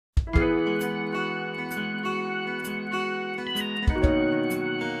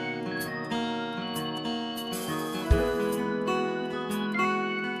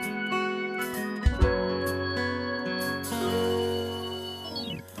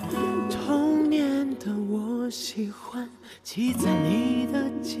喜欢骑在你的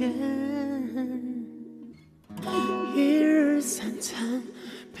肩，一日三餐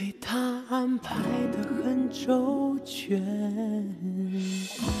被他安排得很周全。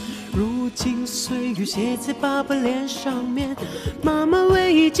如今岁月写在爸爸脸上面，妈妈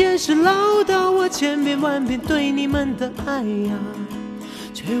为一件事唠叨我千遍万遍对你们的爱呀，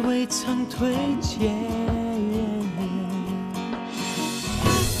却未曾推荐。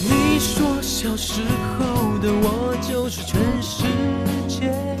你说小时候的我就是全世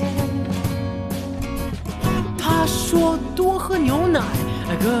界，他说多喝牛奶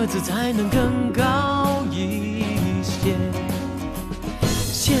个子才能更高一些。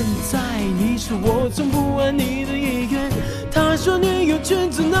现在你说我从不按你的意愿，他说女友裙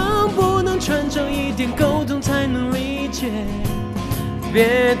子能不能穿长一点，沟通才能理解。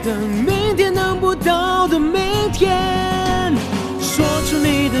别等明天等不到的明天，说出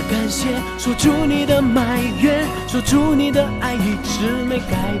你的感谢，说出你的埋怨，说出你的爱一直没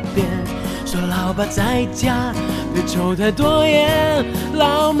改变。说老爸在家别抽太多烟，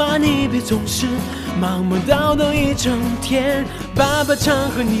老妈你别总是忙忙叨叨一整天。爸爸常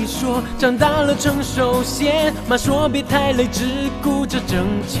和你说长大了成熟些，妈说别太累只顾着挣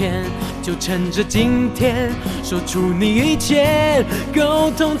钱。就趁着今天说出你一切，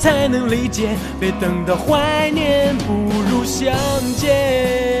沟通才能理解。别等到怀念不如相见，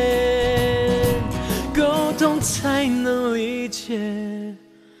沟通才能理解。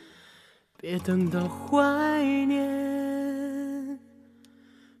别等到怀念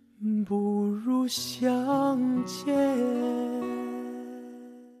不如相见。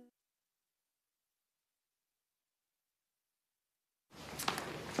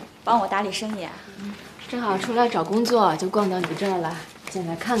帮我打理生意啊？正好出来找工作，就逛到你这儿了，进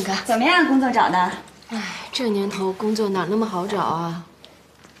来看看。怎么样，工作找的？哎，这年头工作哪那么好找啊？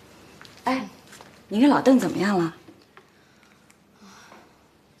哎，你跟老邓怎么样了？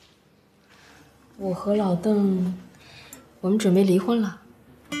我和老邓，我们准备离婚了。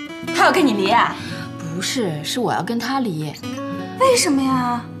他要跟你离啊？不是，是我要跟他离。为什么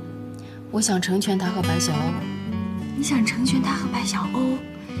呀？我想成全他和白小欧。你想成全他和白小欧？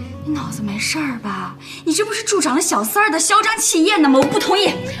你脑子没事儿吧？你这不是助长了小三儿的嚣张气焰呢吗？我不同意。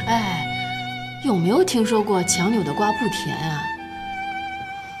哎，有没有听说过强扭的瓜不甜啊？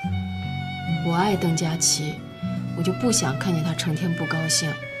我爱邓家齐，我就不想看见他成天不高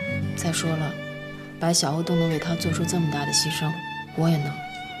兴。再说了，白小欧都能为他做出这么大的牺牲，我也能。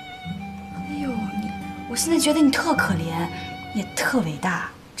哎呦，我现在觉得你特可怜，也特伟大，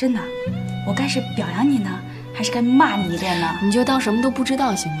真的。我该是表扬你呢，还是该骂你一遍呢？你就当什么都不知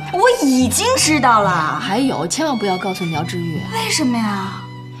道，行吧？我已经知道了。还有，千万不要告诉苗知喻。为什么呀？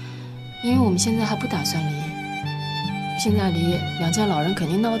因为我们现在还不打算离。现在离，两家老人肯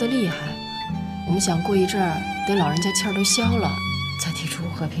定闹得厉害。我们想过一阵儿，等老人家气儿都消了，再提出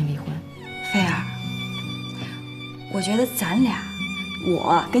和平离婚。菲儿，我觉得咱俩，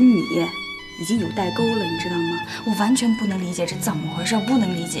我跟你已经有代沟了，你知道吗？我完全不能理解这怎么回事，不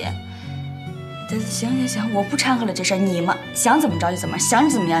能理解。行，我不掺和了这事儿，你们想怎么着就怎么，想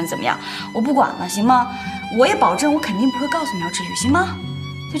怎么样就怎么样，我不管了，行吗？我也保证，我肯定不会告诉苗知喻，行吗？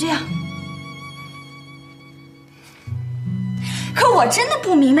就这样。可我真的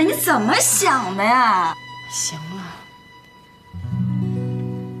不明白你怎么想的呀？行了。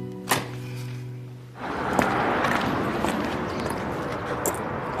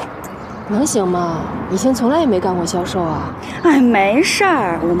能行吗？以前从来也没干过销售啊。哎，没事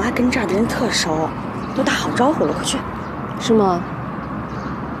儿，我妈跟这儿的人特熟，都打好招呼了，快去。是吗？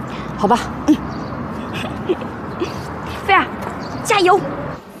好吧。菲儿，加油！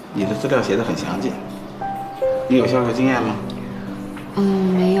你的资料写得很详尽，你有销售经验吗？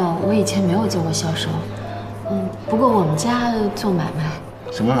没有，我以前没有做过销售。不过我们家做买卖。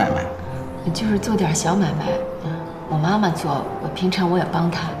什么买卖？就是做点小买卖。我妈妈做，我平常我也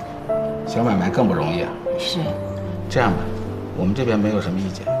帮她。小买卖更不容易啊。是。这样吧，我们这边没有什么意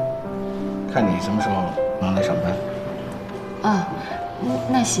见，看你什么时候能来上班。啊，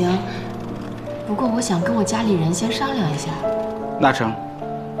那行。不过我想跟我家里人先商量一下。那成，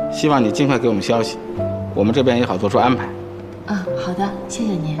希望你尽快给我们消息，我们这边也好做出安排。好的，谢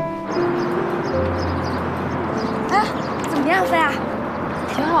谢您。哎，怎么样，菲儿？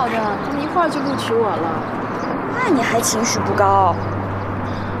挺好的，他们一会儿就录取我了。那你还情绪不高？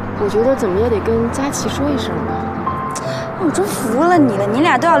我觉得怎么也得跟佳琪说一声吧。我真服了你了，你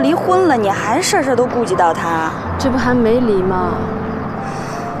俩都要离婚了，你还事事都顾及到他。这不还没离吗？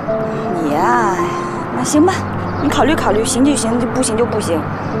你呀，那行吧，你考虑考虑，行就行，就不行就不行，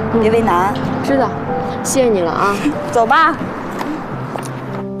别为难。知道，谢谢你了啊。走吧。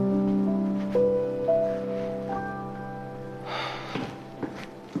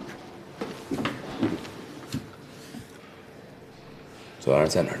昨晚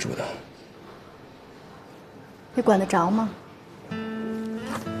在哪儿住的？你管得着吗？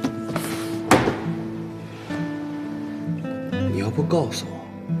你要不告诉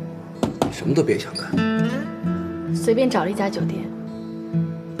我，你什么都别想干。随便找了一家酒店。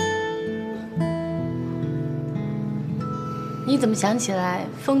你怎么想起来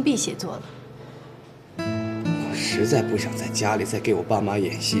封闭写作了？我实在不想在家里再给我爸妈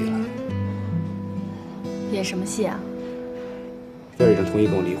演戏了。演什么戏啊？菲儿已经同意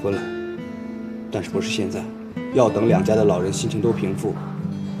跟我离婚了，但是不是现在，要等两家的老人心情都平复，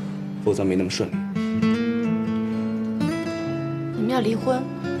否则没那么顺利。你们要离婚？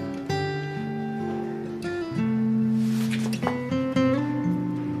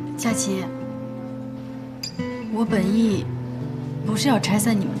佳琪，我本意不是要拆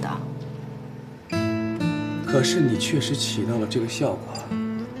散你们的。可是你确实起到了这个效果。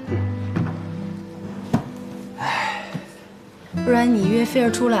不然你约菲儿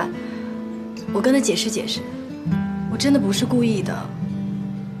出来，我跟她解释解释，我真的不是故意的，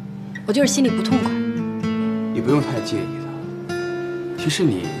我就是心里不痛快。你不用太介意的，其实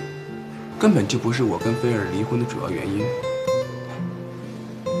你根本就不是我跟菲儿离婚的主要原因。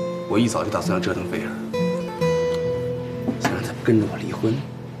我一早就打算要折腾菲儿，想让她跟着我离婚。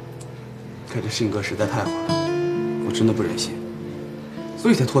可这性格实在太好了，我真的不忍心，所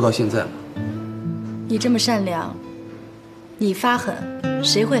以才拖到现在嘛。你这么善良，你发狠，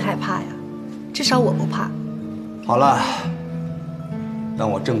谁会害怕呀？至少我不怕。好了，当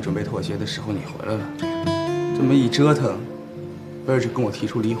我正准备妥协的时候，你回来了，这么一折腾，菲儿就跟我提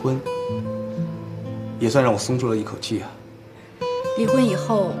出离婚，也算让我松住了一口气啊。离婚以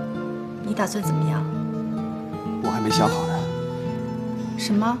后，你打算怎么样？我还没想好呢。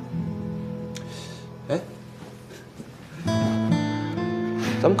什么？哎，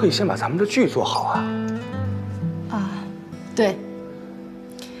咱们可以先把咱们的剧做好啊。啊，对。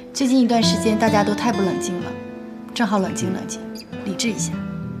最近一段时间大家都太不冷静了，正好冷静冷静，理智一下。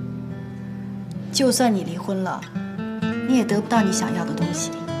就算你离婚了，你也得不到你想要的东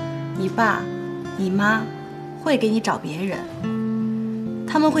西。你爸、你妈会给你找别人，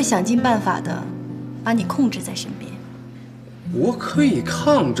他们会想尽办法的把你控制在身边。我可以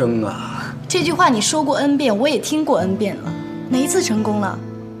抗争啊！这句话你说过 N 遍，我也听过 N 遍了，哪一次成功了？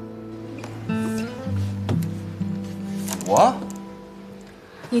我？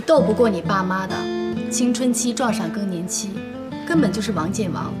你斗不过你爸妈的，青春期撞上更年期，根本就是王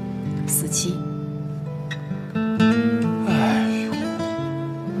见王，死期。哎呦，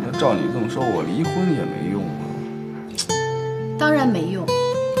那照你这么说，我离婚也没用啊。当然没用。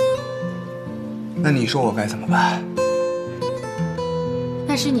那你说我该怎么办？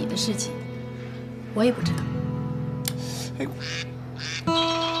那是你的事情，我也不知道。哎，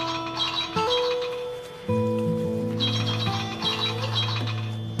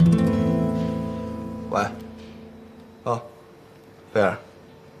喂，哦，菲儿，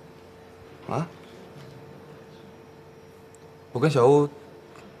啊，我跟小欧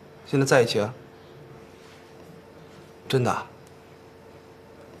现在在一起啊？真的啊？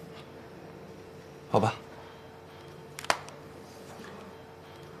好吧。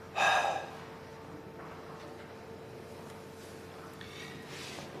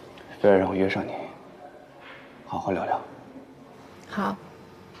菲儿让我约上你，好好聊聊。好，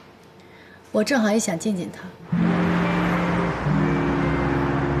我正好也想见见他。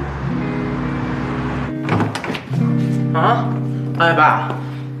啊，哎爸，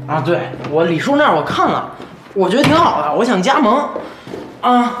啊对，我李叔那儿我看了，我觉得挺好的，我想加盟。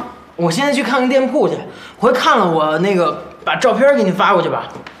啊，我现在去看看店铺去，回看了我那个把照片给你发过去吧。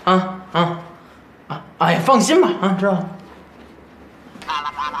哎呀，放心吧，知道。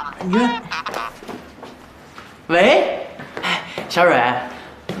约。喂，哎，小蕊，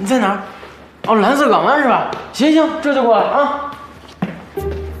你在哪儿？哦，蓝色港湾是吧？行，这就过来啊。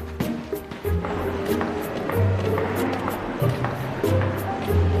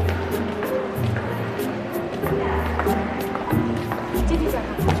这就叫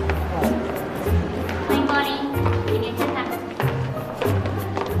他。欢迎光临，里面看看。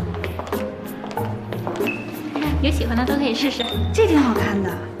有喜欢的都可以试试。这挺好看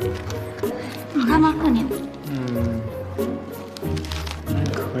的。好看吗？看你。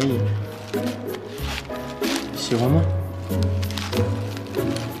可以。喜欢吗？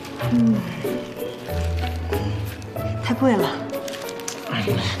太贵了。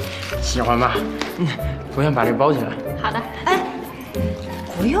喜欢吧？我先把这包起来。好的。哎，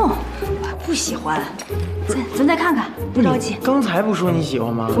不用，我还不喜欢。咱再看看，不着急。刚才不说你喜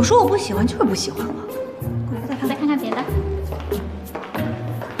欢吗？我说我不喜欢，就是不喜欢了。再看看别的。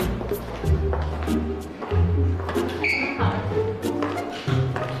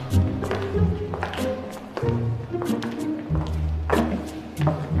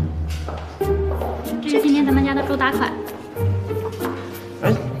这是今天咱们家的周打款。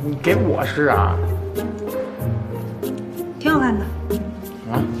哎，你给我试啊？挺好看的。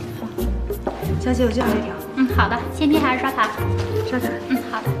啊？小姐，我最后一条。嗯，好的，现批还是刷卡？刷卡。嗯，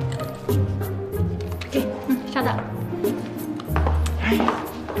好的。给，稍等。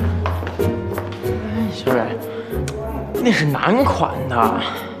小蕊，那是男款的。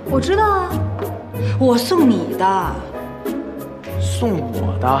我知道啊，我送你的。送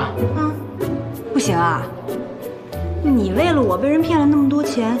我的？不行啊！你为了我被人骗了那么多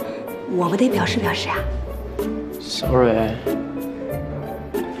钱，我不得表示表示啊？小蕊，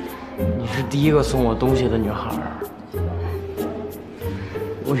你是第一个送我东西的女孩。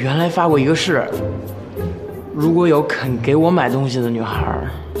我原来发过一个誓，如果有肯给我买东西的女孩，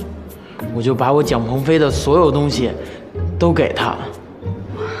我就把我蔣鹏飞的所有东西都给她，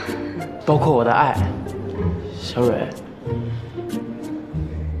包括我的爱。小蕊，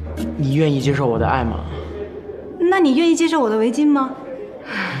你愿意接受我的爱吗？那你愿意接受我的围巾吗？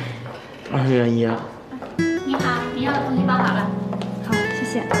当然愿意啊。你好，您要的东西包好了。好，谢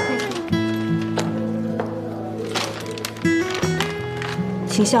谢。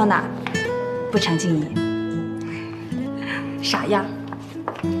请笑纳，不成敬意。傻样。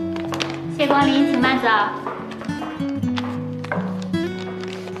谢光临，请慢走。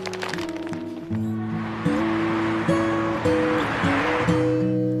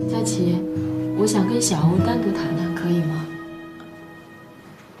佳琪，我想跟小欧单独谈谈，可以吗？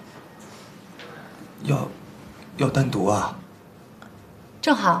要单独啊？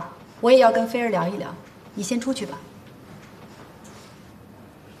正好，我也要跟菲儿聊一聊，你先出去吧。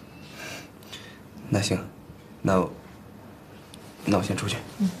那行，那我先出去。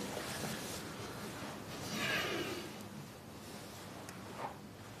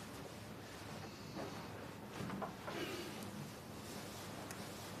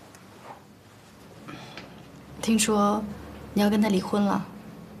听说你要跟他离婚了。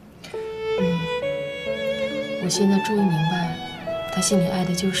我现在终于明白，他心里爱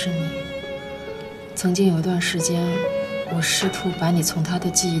的就是你。曾经有一段时间，我试图把你从他的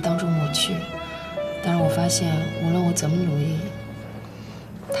记忆当中抹去，但是我发现无论我怎么努力，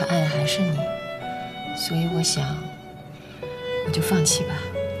他爱的还是你。所以我想，我就放弃吧。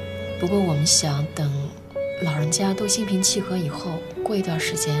不过我们想等老人家都心平气和以后，过一段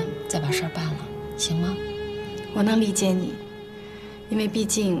时间再把事儿办了，行吗？我能理解你，因为毕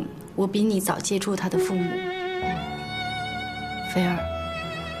竟我比你早接触他的父母。菲儿，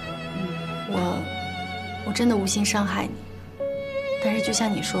我真的无心伤害你，但是就像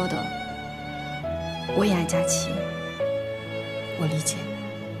你说的，我也爱佳琪。我理解。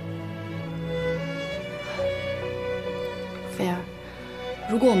菲儿，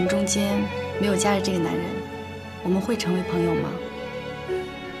如果我们中间没有夹着这个男人，我们会成为朋友吗？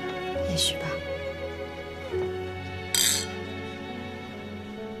也许吧。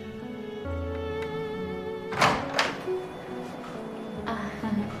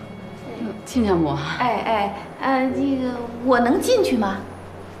亲家母，这个我能进去吗？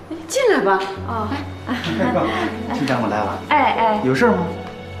进来吧。哦，亲家母来了。哎，有事吗？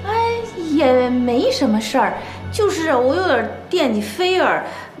也没什么事儿，就是我有点惦记菲儿，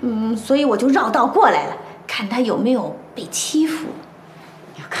所以我就绕道过来了，看她有没有被欺负。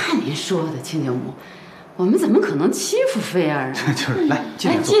要看您说的，亲家母，我们怎么可能欺负菲儿啊？就是来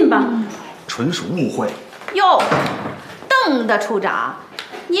进来坐，进吧。纯属误会。哟，邓大处长，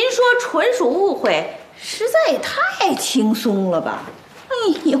您说纯属误会，实在也太轻松了吧？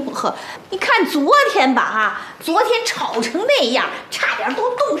哎呦呵，你看昨天吧，昨天吵成那样，差点都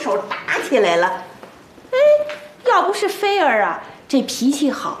动手打起来了。哎，要不是菲儿啊，这脾气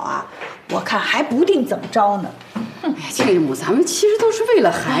好啊，我看还不定怎么着呢。哎呀，亲家母，咱们其实都是为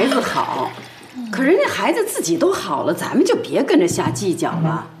了孩子好，可人家孩子自己都好了，咱们就别跟着瞎计较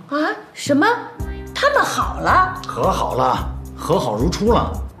了。啊？什么？他们好了？和好了，和好如初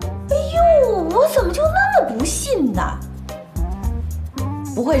了。哎呦，我怎么就那么不信呢？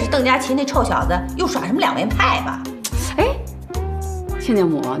不会是邓家齐那臭小子又耍什么两面派吧？哎，亲家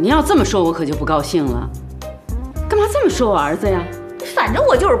母，您要这么说，我可就不高兴了。干嘛这么说我儿子呀？反正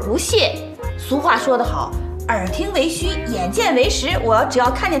我就是不信。俗话说得好，耳听为虚，眼见为实。我只要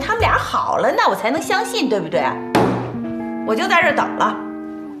看见他们俩好了，那我才能相信，对不对？我就在这儿等了。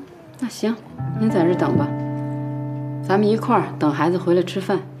那行，您在这儿等吧，咱们一块儿等孩子回来吃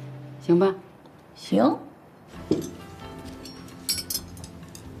饭，行吧？行。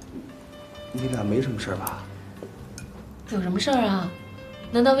你俩没什么事吧？有什么事儿啊？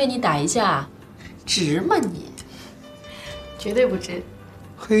难道为你打一架？值吗你？绝对不值。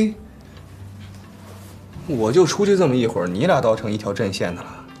嘿，我就出去这么一会儿，你俩倒成一条阵线的了。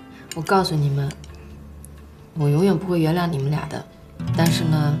我告诉你们，我永远不会原谅你们俩的。但是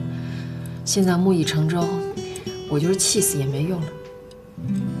呢，现在木已成舟，我就是气死也没用了。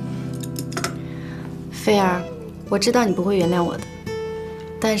菲儿，我知道你不会原谅我的，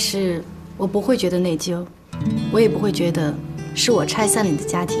但是我不会觉得内疚，我也不会觉得是我拆散了你的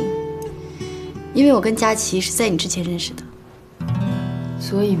家庭，因为我跟佳琪是在你之前认识的。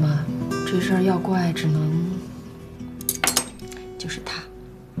所以嘛，这事儿要怪只能就是他。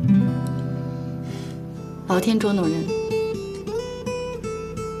老天捉弄人。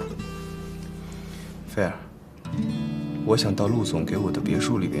菲儿，我想到陆总给我的别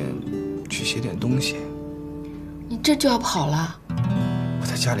墅里边去写点东西。你这就要跑了？我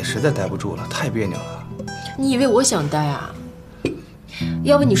在家里实在待不住了，太别扭了。你以为我想待啊？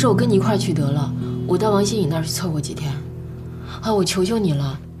要不你说我跟你一块儿去得了，我到王心颖那儿去凑合几天。啊，我求求你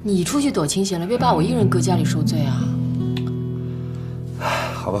了，你出去躲清闲了，别把我一人搁家里受罪啊！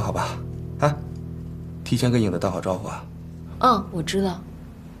好吧，好吧，啊，提前跟影子打好招呼啊。嗯，我知道。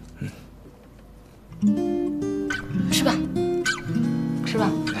吃吧，吃吧。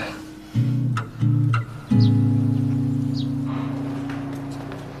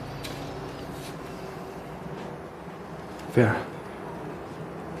菲儿，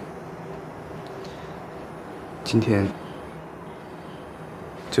今天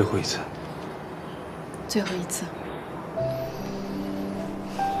最后一次。最后一次。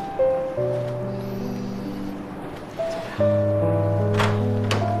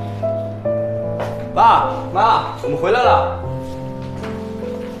爸妈，我们回来了。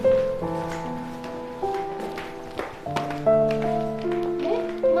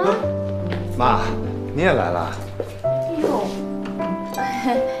妈，你也来了。哎呦，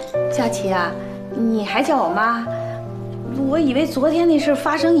佳琪啊，你还叫我妈？我以为昨天那事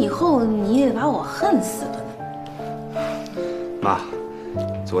发生以后，你也把我恨死了呢。妈，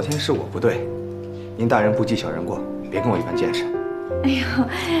昨天是我不对，您大人不计小人过，别跟我一般见识。哎呦，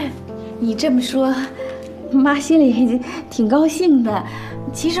你这么说，妈心里也挺高兴的。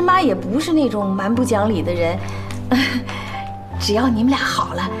其实妈也不是那种蛮不讲理的人，只要你们俩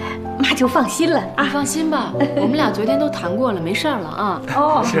好了，妈就放心了啊。你放心吧，我们俩昨天都谈过了，没事了啊。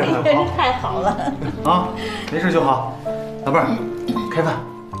哦，是啊，太好了啊，没事就好。老妹儿，开饭。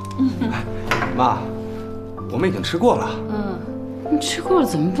妈，我们已经吃过了。你吃过了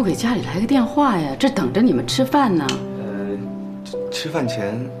怎么不给家里来个电话呀？这等着你们吃饭呢。吃饭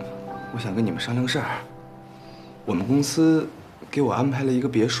前，我想跟你们商量事儿。我们公司给我安排了一个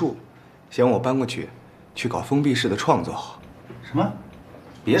别墅，想我搬过去，去搞封闭式的创作。什么？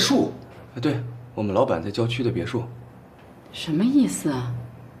别墅？对，我们老板在郊区的别墅。什么意思啊？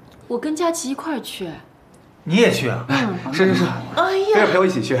我跟佳琪一块儿去。你也去啊？是。哎呀，菲儿陪我一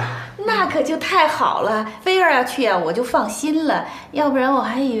起去。那可就太好了。菲儿要去啊，我就放心了。要不然我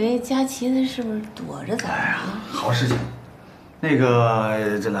还以为佳琪她是不是躲着咱们啊？好事情。那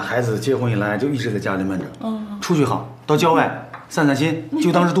个，这孩子结婚以来就一直在家里闷着。出去好，到郊外散散心，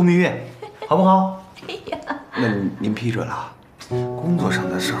就当是度蜜月，好不好？哎呀，那您批准了？工作上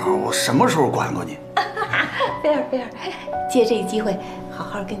的时候，我什么时候管过你？菲儿，借这个机会，好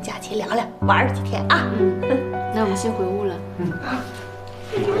好跟佳琪聊聊，玩几天啊。那我们先回屋了。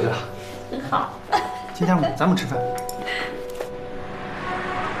你回去了。好。进家门，咱们吃饭。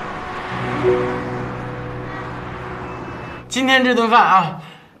今天这顿饭啊，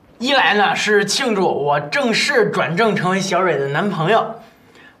一来呢是庆祝我正式转正成为小蕊的男朋友，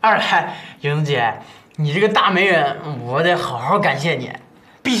二来莹子姐，你这个大媒人，我得好好感谢你，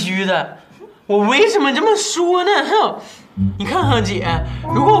必须的。我为什么这么说呢？你看看姐，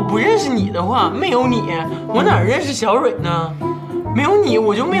如果我不认识你的话，没有你，我哪认识小蕊呢？没有你，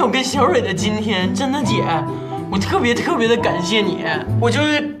我就没有跟小蕊的今天。真的姐，我特别的感谢你，我就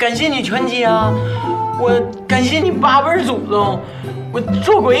是感谢你全家，我感谢你8辈祖宗，我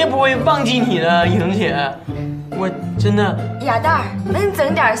做鬼也不会忘记你的，莹姐，我真的。鸭蛋儿，能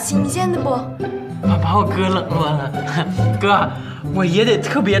整点新鲜的不？把我哥冷落了，哥，我也得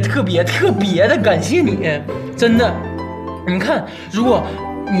特别的感谢你，真的。你看，如果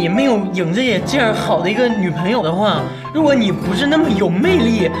你没有影子姐这样好的一个女朋友的话，如果你不是那么有魅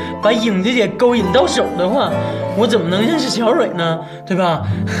力，把影子姐勾引到手的话，我怎么能认识小蕊呢？对吧？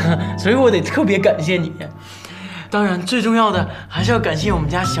所以我得特别感谢你。当然，最重要的还是要感谢我们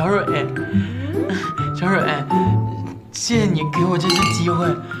家小蕊。小蕊，谢谢你给我这次机会。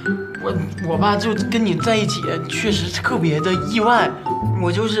我吧，就跟你在一起，确实特别的意外。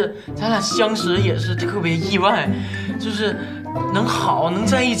我就是咱俩相识也是特别意外，就是能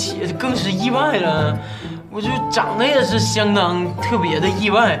在一起更是意外了。我就长得也是相当特别的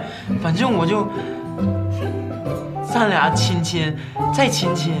意外，反正我就咱俩亲亲，再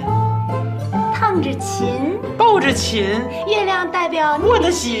亲亲，躺着亲，抱着亲，月亮代表我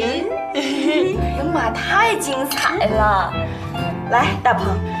的心。哎呀妈，太精彩了！来，大鹏，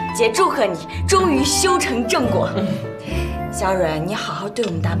姐祝贺你终于修成正果。小蕊，你好好对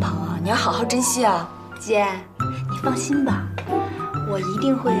我们大鹏啊，你要好好珍惜啊。姐，你放心吧，我一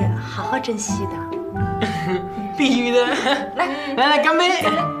定会好好珍惜的。必须的！来，干杯！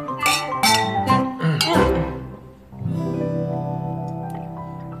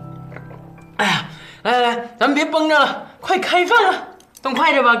哎呀，来，咱们别绷着了，快开饭了，动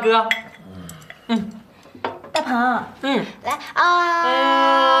快点吧，哥。大鹏，来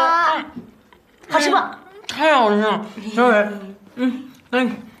啊，好吃吗？太好吃了，小蕊，来，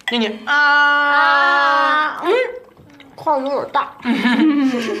给你啊，块有点大。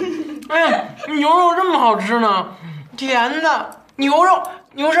哎，牛肉这么好吃呢，甜的牛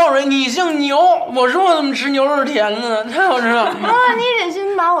少蕊，你姓牛，我说我怎么吃牛肉是甜的呢？太好吃了。啊，你忍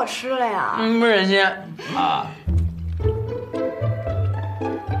心把我吃了呀？不忍心啊。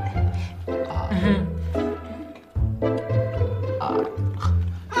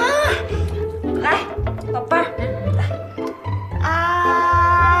来，宝贝儿，来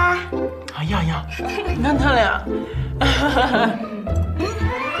啊！哎呀，你看他俩，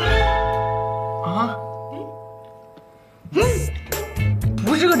啊，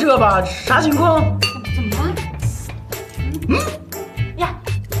不是个这吧？啥情况？怎么了？呀，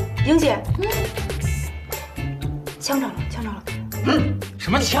莹姐，呛着了。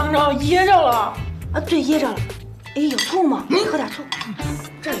什么呛着？噎着了？啊，对，噎着了。哎，有醋吗？喝点醋。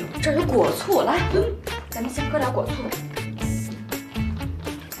这有果醋，来，咱们先喝点果醋。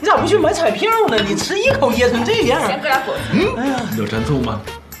你咋不去买彩票呢？你吃一口噎成这样。先喝点果醋。哎呀，有陈醋吗？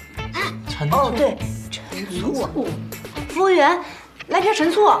陈醋。哦，对，陈醋。服务员，来瓶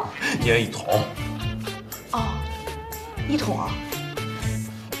陈醋。也1桶。哦，1桶啊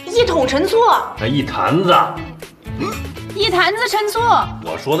，1桶陈醋。那1坛子。1坛子陈醋。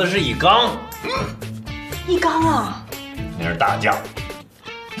我说的是1缸。1缸啊？那是大酱。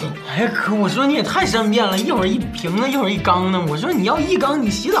哎呀，哥，我说你也太善变了，一会儿1瓶子，一会儿1缸呢。我说你要1缸，你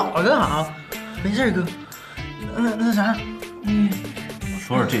洗澡干啥？没事，哥。那啥，我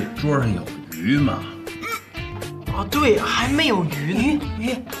说说这桌上有鱼吗？哦，对，还没有鱼。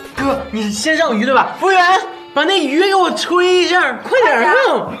哥，你先上鱼对吧？服务员，把那鱼给我吹一下，快点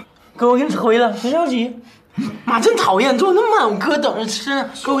上。哥，我给你吹了，别着急。妈，真讨厌，做那么慢，我哥等着吃呢。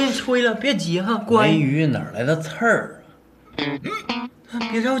哥，我给你吹了，别急哈，乖。没鱼哪来的刺儿啊？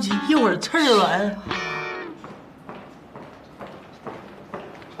别着急，一会儿刺儿就来了。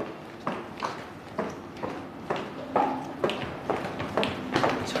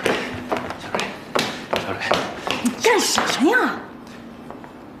小蕊，你干啥呀？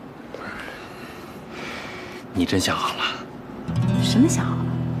你真想好了？什么想好了？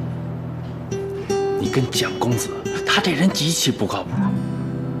你跟蒋公子，他这人极其不靠谱。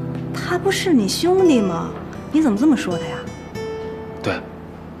他不是你兄弟吗？你怎么这么说他呀？对，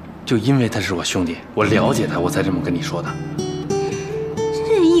就因为他是我兄弟，我了解他，我才这么跟你说的。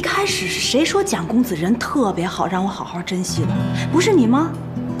这一开始是谁说蒋公子人特别好，让我好好珍惜的？不是你吗？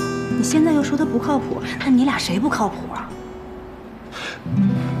你现在又说他不靠谱，那你俩谁不靠谱啊？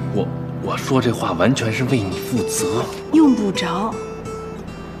我说这话完全是为你负责。用不着，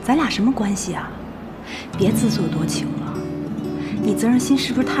咱俩什么关系啊？别自作多情了，你责任心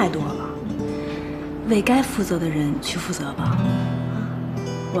是不是太多了？为该负责的人去负责吧。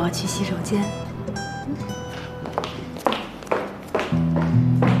我要去洗手间。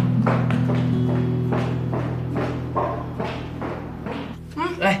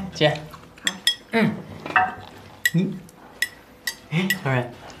来，姐。好。你，哎，小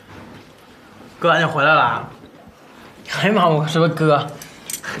蕊，哥，俺就回来了。哎呀妈，我说哥。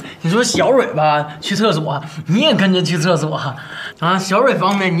你说小蕊吧，去厕所，你也跟着去厕所啊？小蕊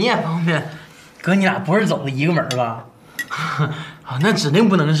方便，你也方便，哥，你俩不是走了一个门吧？啊，那指定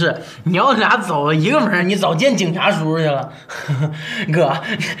不能是。你要俩走了一个门，你早见警察叔叔去了。哥，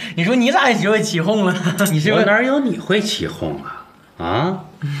你说你咋也学会起哄了？你是我哪有你会起哄啊？啊？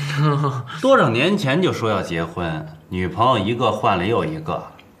多少年前就说要结婚，女朋友一个换了又一个。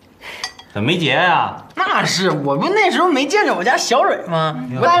怎么没结呀？那是，我不那时候没见着我家小蕊吗？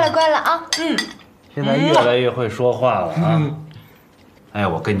乖了啊！现在越来越会说话了啊！哎，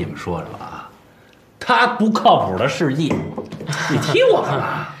我跟你们说说啊，他不靠谱的是你，你踢我干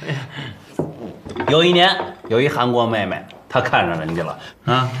嘛？有一年，有一韩国妹妹，她看上人家了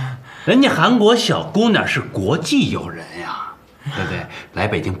啊，人家韩国小姑娘是国际友人呀，对不对？来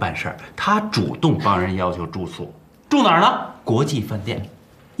北京办事儿，她主动帮人要求住宿，住哪儿呢？国际饭店。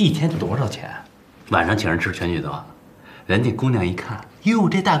1天多少钱？晚上请人吃全聚德，人家姑娘一看，哟，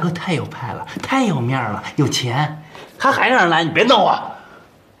这大哥太有派了，太有面了，有钱，他还让人来，你别弄啊！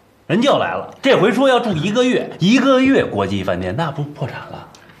人就来了，这回说要住1个月，1个月国际饭店，那不破产了？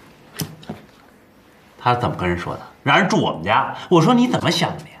他怎么跟人说的？让人住我们家。我说你怎么想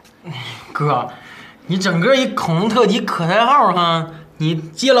的呀？哥，你整个一恐龙特级可赛号哈，你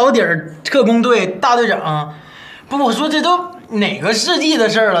接老底儿特工队大队长，不，我说这都哪个世纪的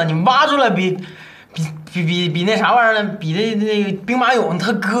事儿了？你挖出来比那啥玩意儿呢？比那个兵马俑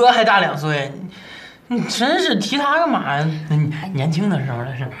他哥还大2岁。你真是提他干嘛呀？你年轻的时候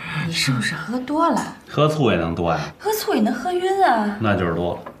那是。你是不是喝多了？喝醋也能多呀？喝醋也能喝晕啊。那就是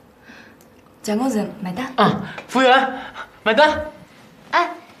多了。蒋公子买单。啊，服务员，买单。哎，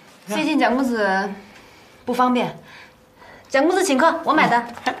最近蒋公子不方便，蒋公子请客，我买单。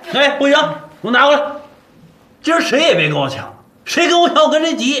哎，不行，给我拿过来。今儿谁也别跟我抢，谁跟我抢我跟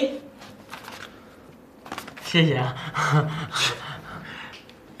谁急。谢谢啊，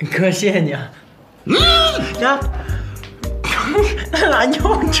哥，谢谢你啊。呀，那俩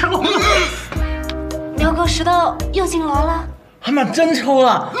又抽了。苗哥食道又痉挛了。哎妈，真抽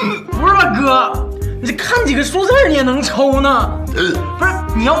了！不是吧，哥？你这看几个数字你也能抽呢？不是，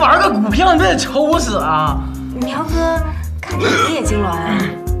你要玩个股票，你不得抽死啊？苗哥，看你也痉挛啊？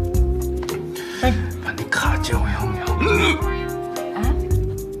哎，把你卡叫要苗。啊？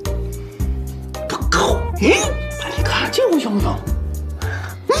不够！把你卡叫要苗。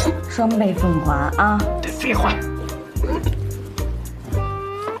双倍奉还啊！得废话。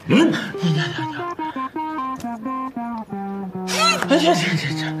哎呀，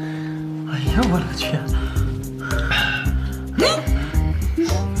这！哎呀，我的去！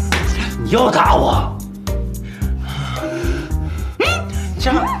你又打我！这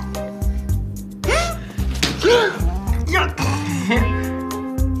样，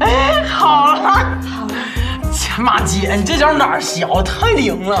哎，好了，好了。妈姐，你这招哪儿学？太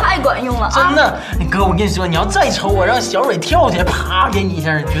灵了，太管用了啊！真的，哥，我跟你说，你要再抽，我让小蕊跳起来，啪给你一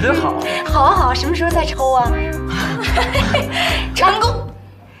下，绝对好。好啊好啊，什么时候再抽啊？成功！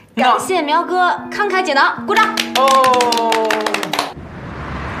感谢苗哥慷慨解囊，鼓掌！哦，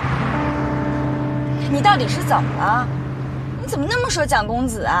你到底是怎么了？你怎么那么说蒋公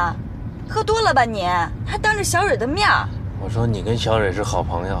子啊？喝多了吧你？还当着小蕊的面。我说你跟小蕊是好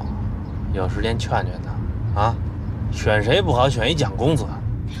朋友，有时间劝劝她啊，选谁不好，选一蒋公子。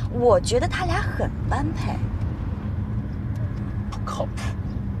我觉得他俩很般配。不靠谱。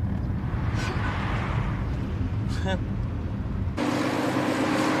哼。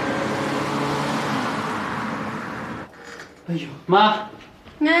哎呦，妈！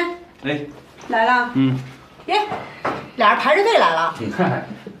哎，来了。嗯。耶，俩人排着队来了。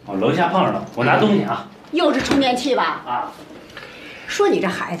我楼下碰上了，我拿东西啊。又是充电器吧？啊。说你这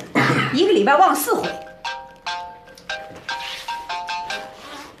孩子，1个礼拜忘4回。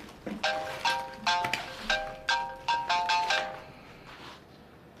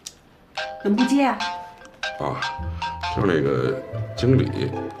怎么不接啊？啊，就是那个经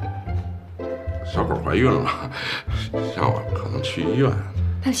理，小狗怀孕了，让我可能去医院。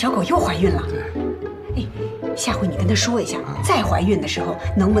那小狗又怀孕了？对。哎，下回你跟他说一下，再怀孕的时候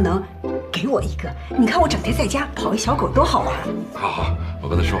能不能给我一个？你看我整天在家跑一小狗多好玩。好，我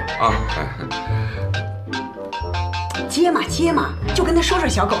跟他说啊。接嘛，就跟他说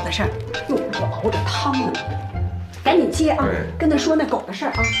小狗的事儿。哟，我熬着汤呢，赶紧接啊！跟他说那狗的事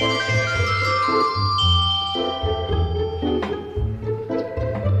儿啊。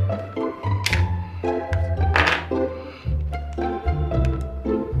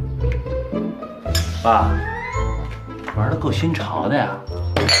爸，玩的够新潮的呀！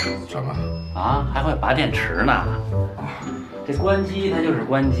什么？啊，还会拔电池呢！这关机它就是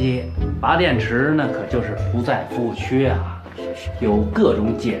关机，拔电池呢可就是不在夫缺啊，有各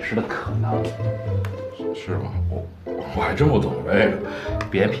种解释的可能。是吗？我还真不懂这个。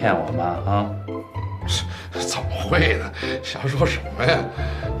别骗我妈啊！怎么会呢？瞎说什么呀？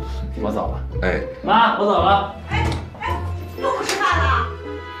我走了。哎，妈，我走了。哎，又不吃饭了？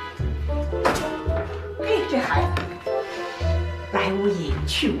嘿，这孩子，来无影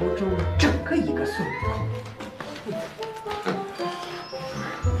去无踪，整个一个孙悟空。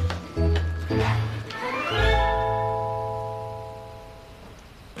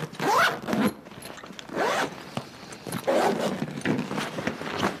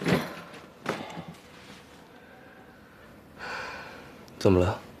怎么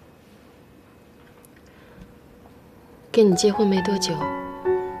了？跟你结婚没多久，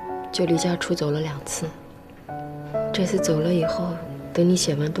就离家出走了2次。这次走了以后，等你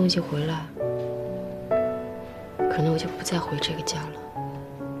写完东西回来，可能我就不再回这个家了。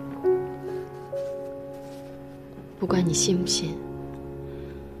不管你信不信，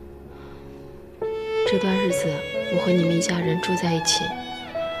这段日子我和你们一家人住在一起，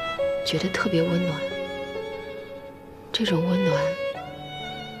觉得特别温暖。这种温暖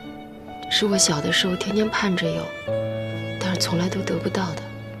是我小的时候天天盼着有，但是从来都得不到的，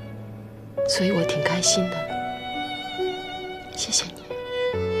所以我挺开心的。谢谢你。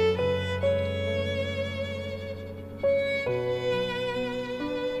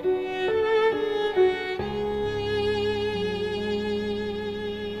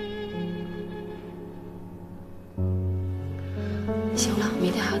行了，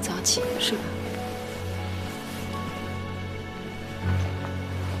明天还要早起，睡吧。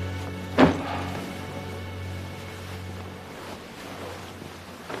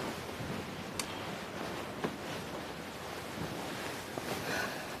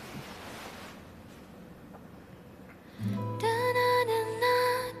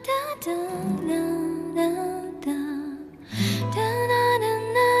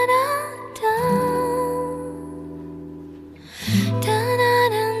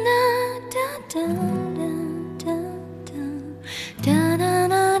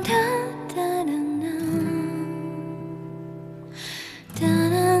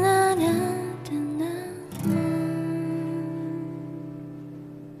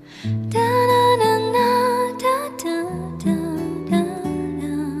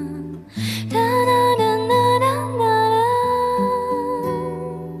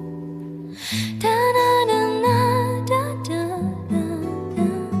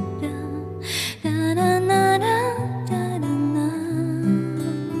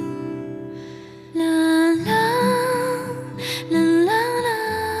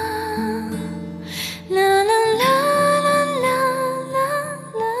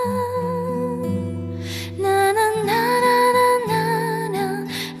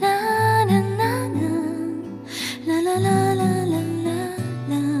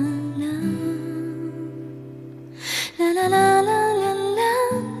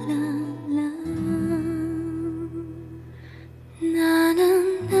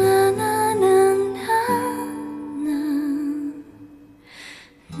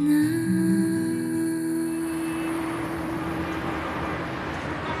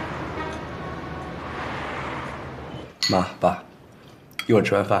妈爸，一会儿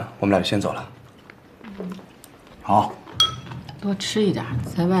吃完饭，我们俩就先走了。好，多吃一点，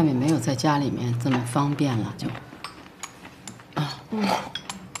在外面没有在家里面这么方便了，就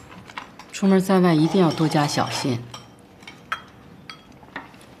出门在外一定要多加小心。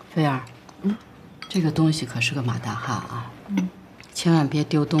菲儿，这个东西可是个马大哈啊，千万别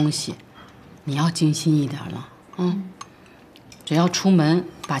丢东西，你要精心一点了，只要出门，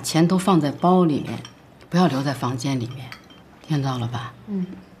把钱都放在包里面。不要留在房间里面，听到了吧？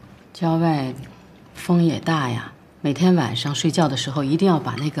郊外风也大呀，每天晚上睡觉的时候一定要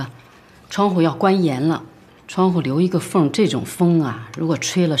把那个窗户要关严了，窗户留一个缝。这种风啊，如果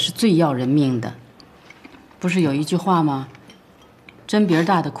吹了是最要人命的。不是有一句话吗？针鼻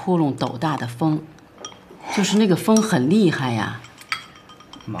大的窟窿，斗大的风，就是那个风很厉害呀，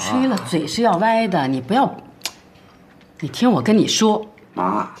吹了嘴是要歪的。你不要，你听我跟你说，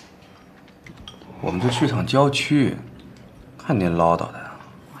妈。我们就去趟郊区，看您唠叨的。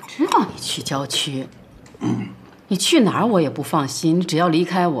我知道你去郊区，你去哪儿我也不放心。你只要离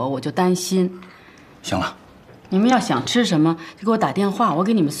开我，我就担心。行了，你们要想吃什么，就给我打电话，我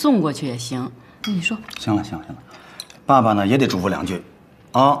给你们送过去也行。你说。行了，爸爸呢也得嘱咐两句，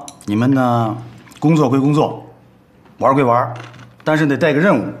啊，你们呢工作归工作，玩归玩，但是得带个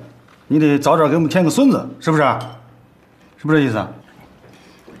任务，你得早点给我们添个孙子，是不是？是不是这意思？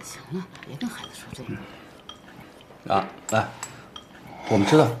行了，别跟孩子说这个。啊，来，我们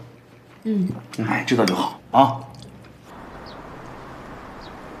知道。哎，知道就好啊。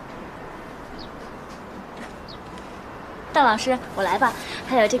大老师，我来吧。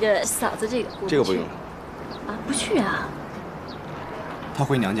还有这个嫂子，这个不用了。啊，不去啊？她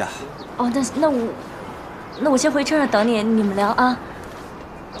回娘家。哦，那我先回车上等你，你们聊啊。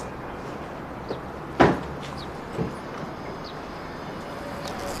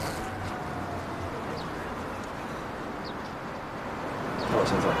我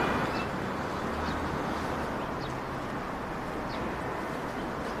先走了。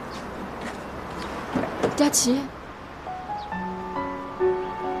佳琪。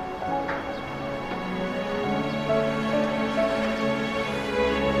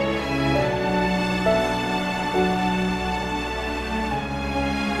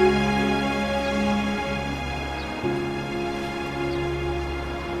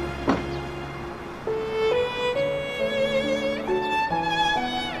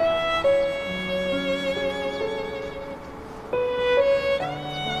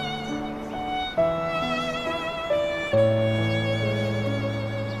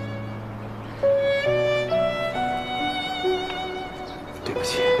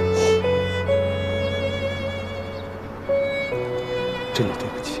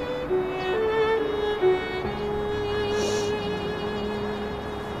气。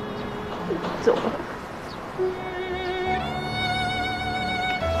走吧。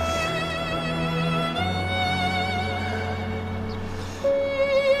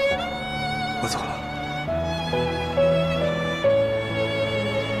我走了。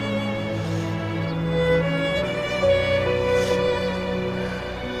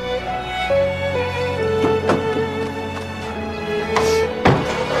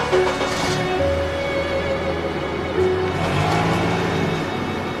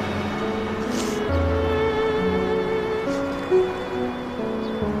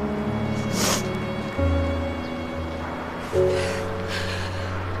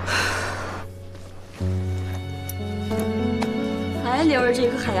还留着这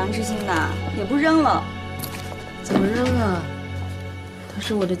颗海洋之心呢，也不扔了。怎么扔啊？它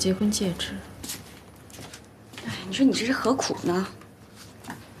是我的结婚戒指。哎，你说你这是何苦呢？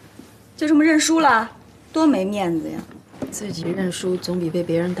就这么认输了，多没面子呀！自己认输总比被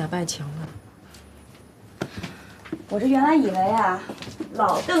别人打败强啊。我这原来以为啊，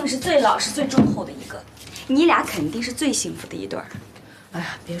老邓是最老实、最忠厚的一个，你俩肯定是最幸福的一对儿。哎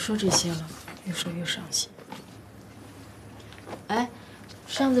呀，别说这些了，越说越伤心。哎，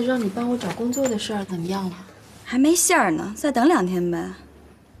上次让你帮我找工作的事儿怎么样了？还没信儿呢，再等2天呗。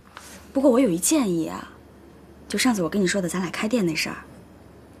不过我有一建议啊，就上次我跟你说的，咱俩开店那事儿，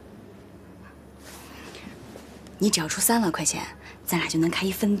你只要出3万块钱，咱俩就能开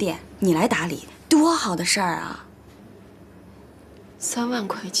一分店，你来打理，多好的事儿啊！3万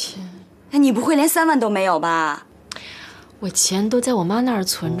块钱？哎，你不会连3万都没有吧？我钱都在我妈那儿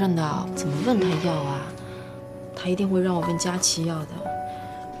存着呢，怎么问她要啊？她一定会让我问佳琪要的。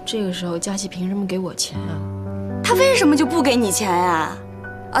这个时候，佳琪凭什么给我钱啊？他为什么就不给你钱呀？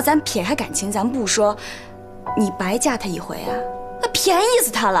啊，咱撇开感情，咱不说，你白嫁他一回啊，那便宜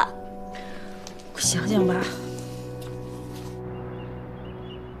死他了。我想想吧。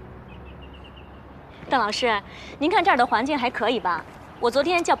邓老师，您看这儿的环境还可以吧？我昨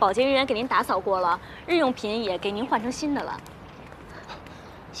天叫保洁人员给您打扫过了，日用品也给您换成新的了。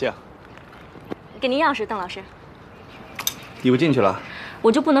行。给您钥匙，邓老师。你不进去了？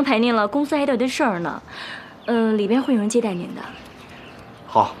我就不能陪您了，公司还有点事儿呢。里边会有人接待您的。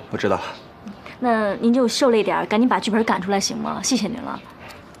好，我知道了。那您就受累点，赶紧把剧本赶出来，行吗？谢谢您了。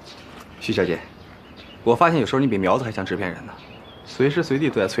徐小姐，我发现有时候你比苗子还像制片人呢，随时随地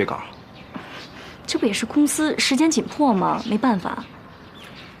都在催稿。这不也是公司时间紧迫吗？没办法。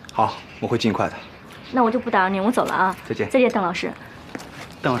好，我会尽快的。那我就不打扰您，我走了啊。再见。再见，邓老师。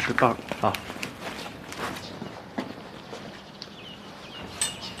邓老师，告诉好。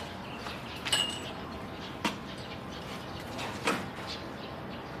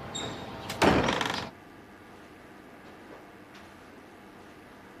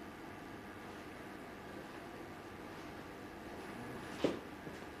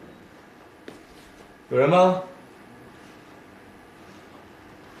有人吗？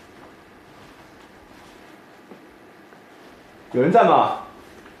有人在吗？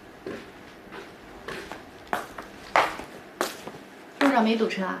路上没堵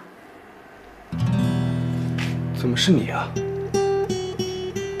车啊？怎么是你啊？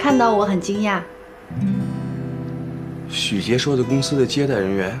看到我很惊讶。许杰说的公司的接待人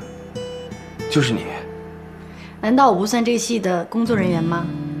员，就是你？难道我不算这戏的工作人员吗？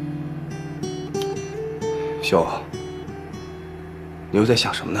秀，你又在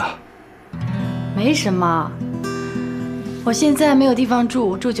想什么呢？没什么，我现在没有地方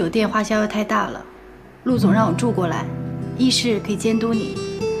住，住酒店花销又太大了。陆总让我住过来，一是可以监督你，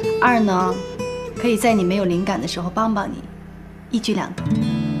二呢，可以在你没有灵感的时候帮帮你，一举两得。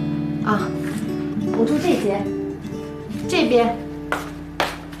啊，我住这间，这边，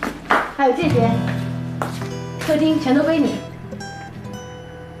还有这边，客厅全都归你。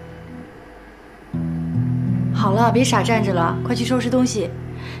好了，别傻站着了，快去收拾东西。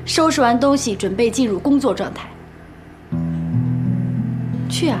收拾完东西，准备进入工作状态。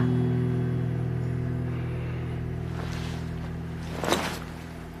去啊！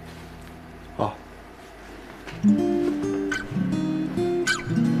好。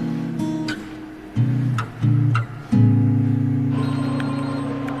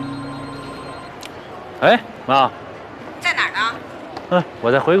哎，妈。在哪儿呢？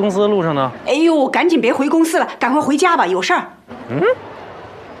我在回公司的路上呢。哎呦，赶紧别回公司了，赶快回家吧，有事儿。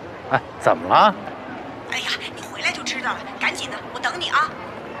哎，怎么了？哎呀，你回来就知道了，赶紧的，我等你啊。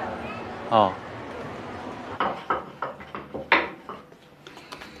哦。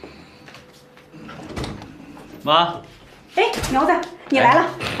妈。哎，苗子，你来了。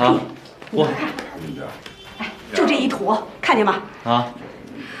啊，我。哎，就这一坨，看见吗？啊。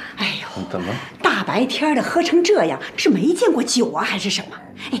怎么？大白天的喝成这样，是没见过酒啊，还是什么？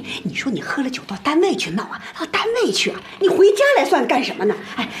哎，你说你喝了酒到单位去闹啊，到单位去啊，你回家来算干什么呢？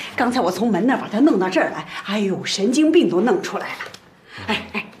哎，刚才我从门那把他弄到这儿来，哎呦，神经病都弄出来了。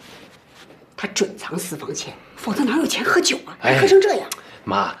哎，他准藏私房钱，否则哪有钱喝酒啊？还喝成这样。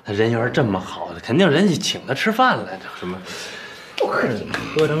妈，他人缘这么好，肯定人家请他吃饭来着，什么？不喝酒，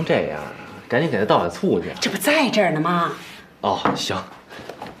喝成这样，赶紧给他倒点醋去。这不在这儿呢吗？哦，行。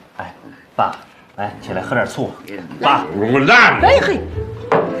哎，爸，来起来喝点醋。爸，滚蛋！哎嘿，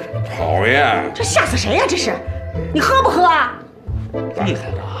讨厌！这吓死谁呀？这是，你喝不喝啊？厉害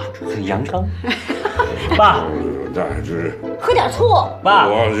了啊，很阳刚。爸，这喝点醋。爸，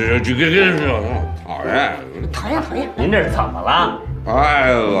我这讨厌！讨厌！您这是怎么了？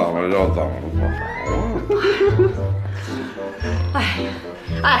哎，怎么就怎么了？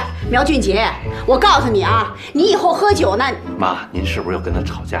哎，苗俊杰，我告诉你啊，你以后喝酒呢。妈，您是不是又跟他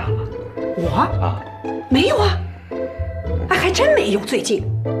吵架了？我啊，没有啊，哎，还真没有。最近，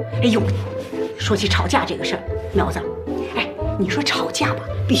哎呦，说起吵架这个事儿，苗子，哎，你说吵架吧，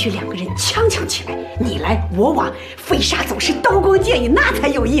必须两个人呛起来，你来我往，飞沙走石，刀光剑影，那才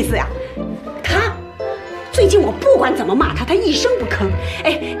有意思呀。他最近我不管怎么骂他，他一声不吭，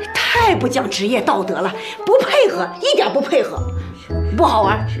哎，太不讲职业道德了，不配合，一点不配合，不好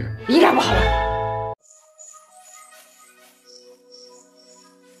玩，一点不好玩。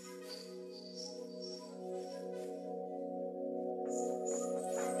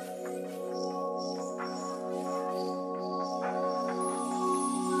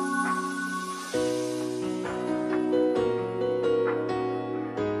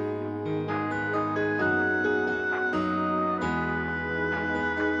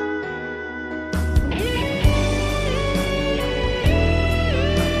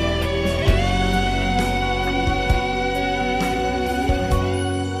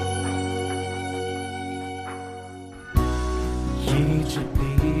一支笔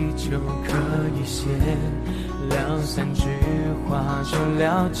就可以写2、3句话就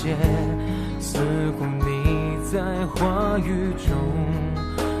了解，似乎你在话语中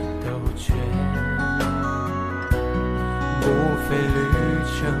兜圈，不费旅程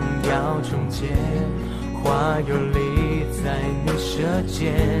要终结，话又立在你舌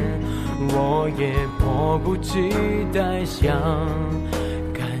尖，我也迫不及待想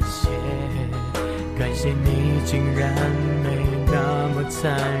感谢你竟然没那么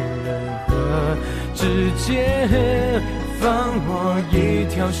残忍和直接，放我一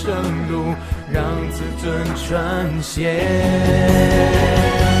条生路，让自尊穿鞋。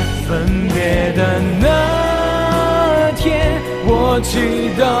分别的那天，我祈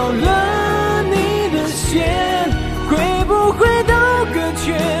祷了你的线，会不会兜个圈，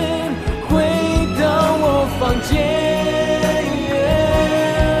回到我房间？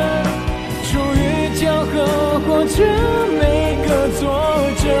或者每个作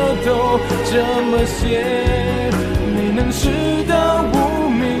者都这么写，没能拾到无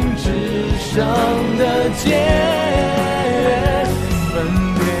名指上的茧。分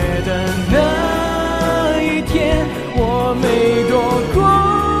别的那一天，我没躲过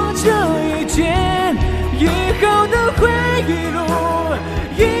这一劫，以后的回忆录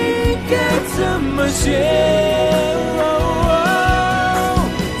应该怎么写？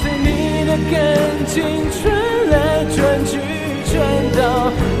在你的感情转去转到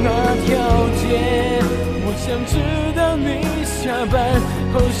哪条街，我想知道你下班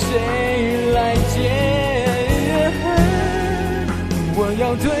后谁来接，我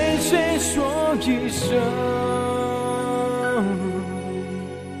要对谁说一声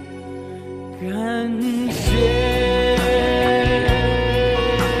感谢。